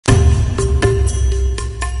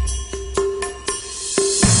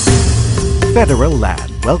Federal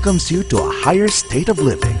Land welcomes you to a higher state of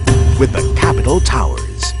living with the Capitol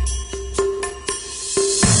Towers.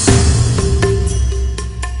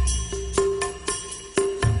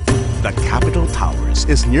 The Capitol Towers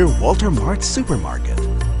is near Walter Mart Supermarket,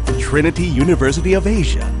 Trinity University of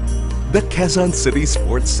Asia, the Quezon City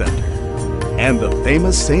Sports Center, and the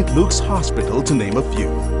famous St. Luke's Hospital, to name a few.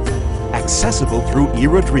 Accessible through E.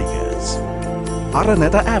 Rodriguez,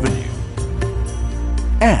 Araneta Avenue,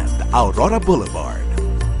 and Aurora Boulevard.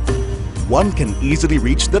 One can easily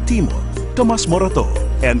reach the Timog, Tomas Morato,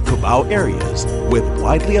 and Cubao areas with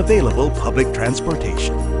widely available public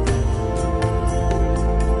transportation.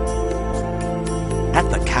 At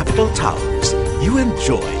the Capitol Towers, you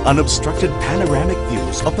enjoy unobstructed panoramic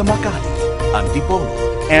views of the Makati,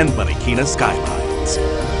 Antipolo, and Marikina skylines.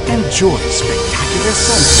 Enjoy spectacular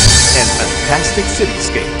sunsets and fantastic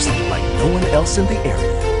cityscapes like no one else in the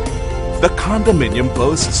area. The condominium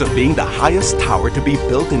boasts of being the highest tower to be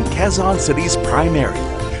built in Quezon City's prime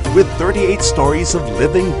area, with 38 stories of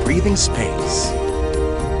living, breathing space.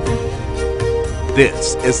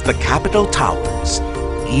 This is the Capitol Towers.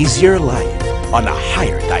 Easier life on a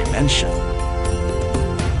higher dimension.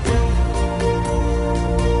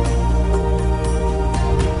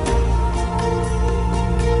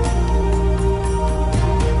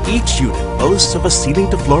 Each unit boasts of a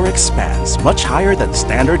ceiling-to-floor expanse much higher than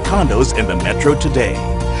standard condos in the metro today,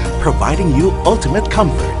 providing you ultimate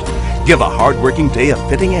comfort. Give a hard-working day a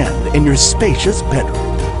fitting end in your spacious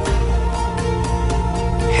bedroom.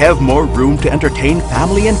 Have more room to entertain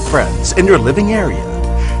family and friends in your living area.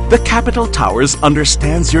 The Capitol Towers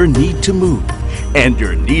understands your need to move and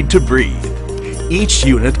your need to breathe. Each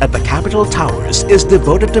unit at the Capitol Towers is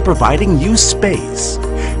devoted to providing you space,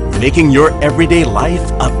 making your everyday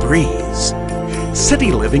life a breeze.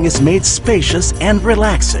 City living is made spacious and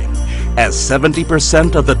relaxing, as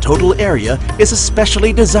 70% of the total area is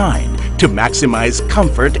especially designed to maximize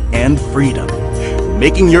comfort and freedom,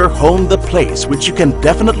 making your home the place which you can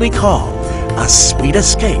definitely call a sweet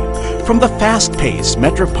escape from the fast-paced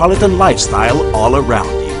metropolitan lifestyle all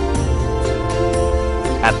around you.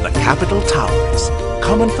 At the Capitol Towers,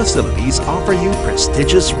 common facilities offer you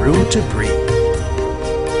prestigious room to breathe.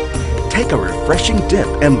 Take a refreshing dip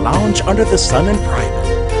and lounge under the sun in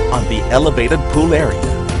private on the elevated pool area.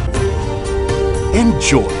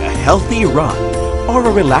 Enjoy a healthy run or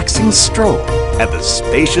a relaxing stroll at the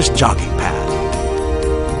spacious jogging pad.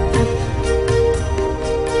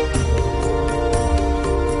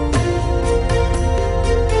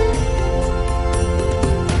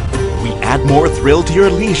 We add more thrill to your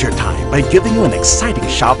leisure time by giving you an exciting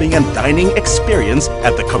shopping and dining experience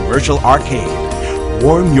at the Commercial Arcade.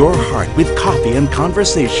 Warm your heart with coffee and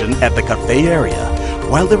conversation at the cafe area,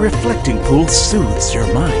 while the reflecting pool soothes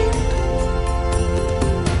your mind.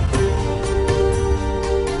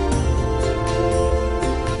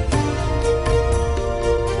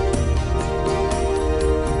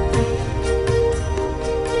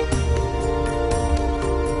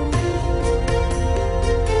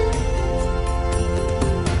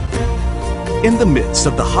 In the midst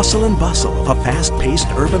of the hustle and bustle of a fast-paced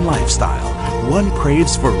urban lifestyle, one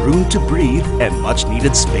craves for room to breathe and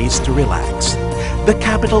much-needed space to relax. The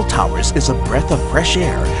Capitol Towers is a breath of fresh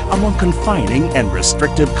air among confining and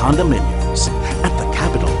restrictive condominiums. At the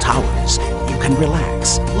Capitol Towers, you can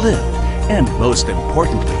relax, live, and most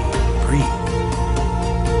importantly, breathe.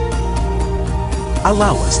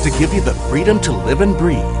 Allow us to give you the freedom to live and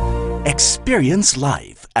breathe. Experience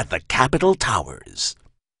life at the Capitol Towers.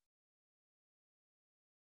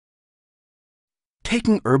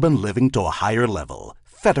 Taking urban living to a higher level,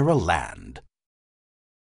 Federal Land.